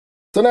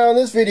So now in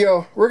this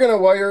video, we're going to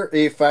wire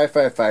a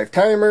 555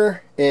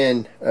 timer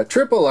in a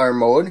triple alarm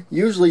mode.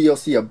 Usually you'll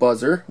see a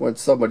buzzer when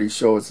somebody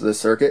shows the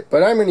circuit,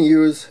 but I'm going to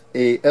use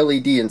a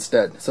LED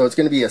instead. So it's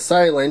going to be a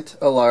silent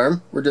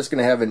alarm. We're just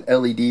going to have an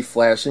LED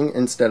flashing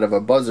instead of a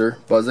buzzer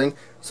buzzing.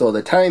 So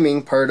the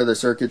timing part of the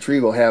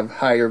circuitry will have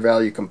higher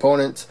value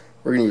components.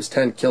 We're going to use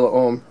 10 kilo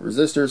ohm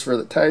resistors for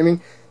the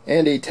timing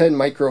and a 10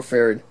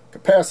 microfarad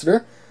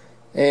capacitor.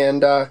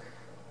 And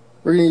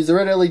we're going to use the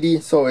red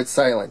LED so it's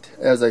silent,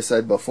 as I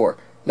said before.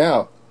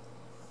 Now,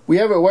 we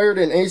have it wired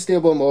in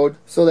astable mode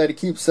so that it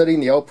keeps setting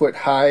the output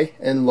high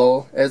and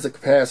low as the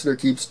capacitor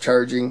keeps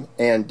charging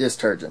and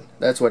discharging.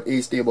 That's what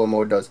astable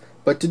mode does.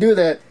 But to do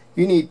that,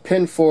 you need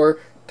pin 4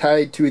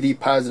 tied to the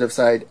positive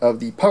side of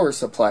the power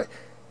supply.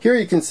 Here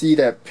you can see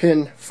that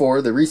pin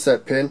 4, the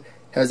reset pin,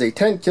 has a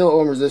 10 kilo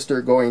ohm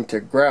resistor going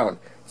to ground.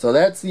 So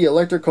that's the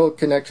electrical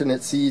connection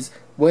it sees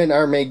when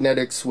our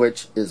magnetic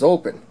switch is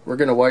open. We're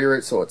going to wire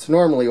it so it's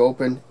normally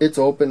open. It's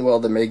open while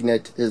the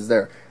magnet is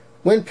there.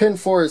 When pin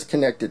 4 is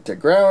connected to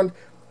ground,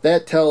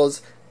 that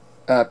tells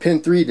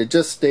pin 3 to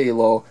just stay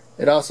low.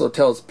 It also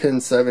tells pin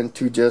 7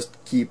 to just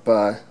keep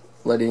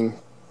letting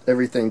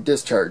everything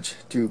discharge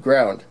to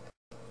ground.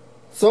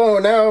 So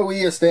now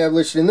we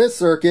established in this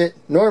circuit,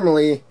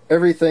 normally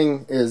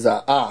everything is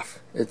off.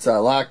 It's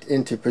locked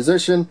into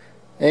position,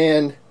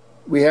 and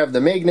we have the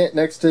magnet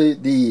next to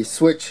the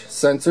switch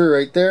sensor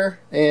right there,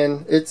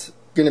 and it's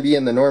going to be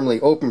in the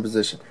normally open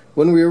position.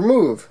 When we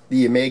remove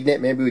the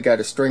magnet, maybe we got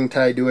a string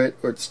tied to it,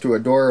 or it's to a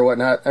door or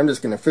whatnot, I'm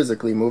just going to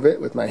physically move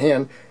it with my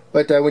hand.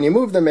 But when you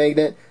move the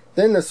magnet,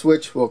 then the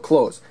switch will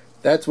close.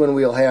 That's when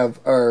we'll have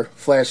our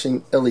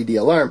flashing LED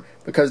alarm,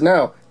 because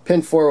now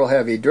pin 4 will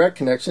have a direct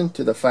connection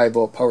to the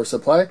 5-volt power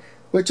supply,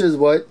 which is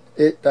what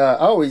it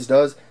always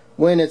does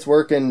when it's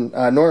working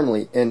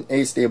normally in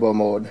astable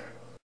mode.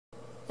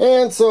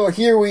 And so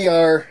here we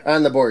are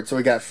on the board. So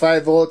we got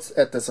 5 volts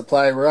at the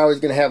supply. We're always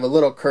going to have a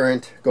little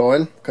current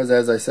going because,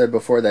 as I said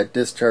before, that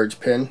discharge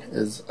pin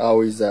is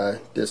always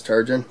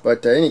discharging.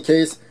 But in any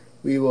case,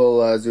 we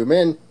will zoom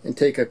in and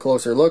take a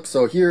closer look.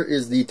 So here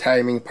is the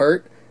timing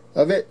part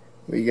of it.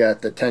 We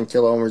got the 10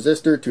 kilo ohm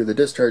resistor to the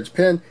discharge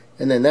pin,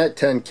 and then that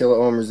 10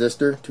 kilo ohm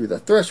resistor to the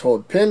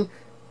threshold pin,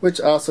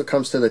 which also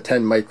comes to the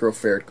 10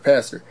 microfarad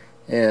capacitor.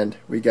 And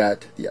we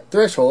got the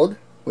threshold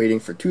waiting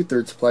for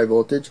 2/3 supply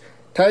voltage,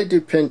 tied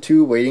to pin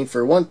 2 waiting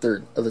for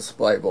 1/3 of the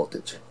supply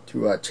voltage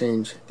to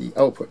change the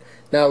output.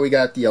 Now we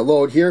got the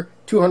load here,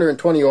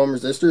 220 ohm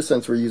resistor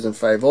since we're using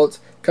 5 volts,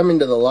 coming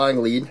to the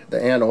long lead,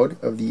 the anode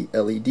of the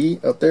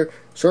LED up there,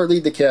 short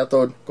lead the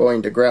cathode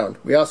going to ground.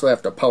 We also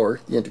have to power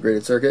the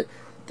integrated circuit.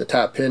 The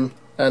top pin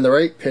on the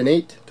right, pin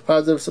 8 to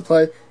positive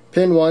supply,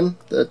 pin 1,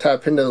 the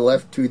top pin to the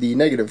left, to the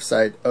negative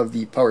side of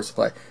the power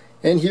supply.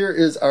 And here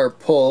is our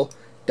pull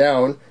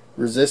down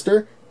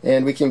resistor,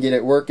 and we can get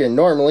it working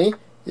normally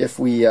if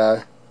we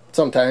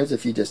sometimes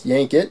if you just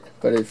yank it,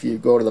 but if you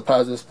go to the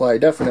positive supply,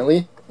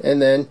 definitely,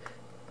 and then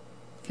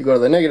if you go to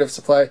the negative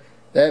supply,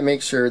 that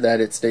makes sure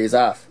that it stays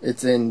off.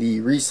 It's in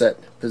the reset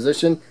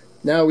position.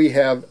 Now we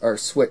have our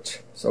switch,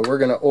 so we're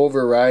going to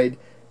override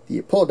the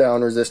pull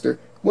down resistor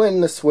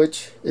when the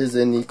switch is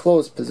in the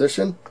closed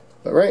position,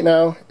 but right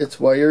now it's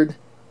wired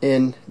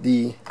in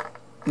the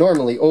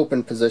normally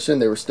open position.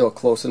 They were still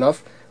close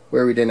enough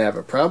where we didn't have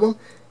a problem.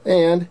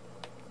 And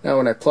now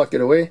when I pluck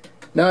it away,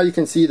 now you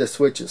can see the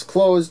switch is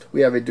closed.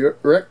 We have a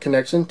direct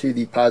connection to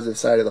the positive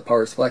side of the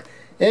power supply,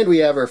 and we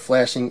have our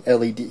flashing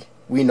LED.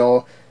 We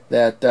know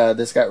that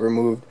this got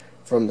removed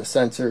from the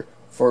sensor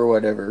for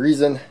whatever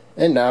reason,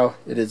 and now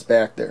it is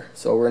back there.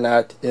 So we're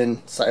not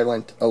in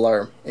silent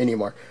alarm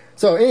anymore.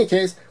 So in any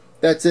case,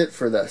 that's it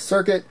for the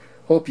circuit.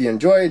 Hope you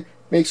enjoyed.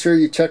 Make sure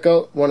you check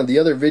out one of the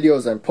other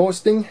videos I'm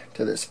posting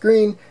to the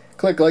screen.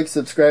 Click like,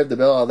 subscribe, the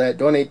bell, all that.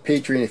 Donate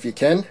Patreon if you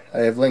can. I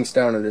have links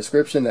down in the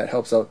description. That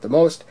helps out the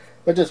most.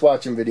 But just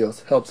watching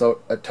videos helps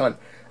out a ton.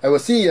 I will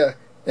see you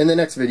in the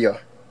next video.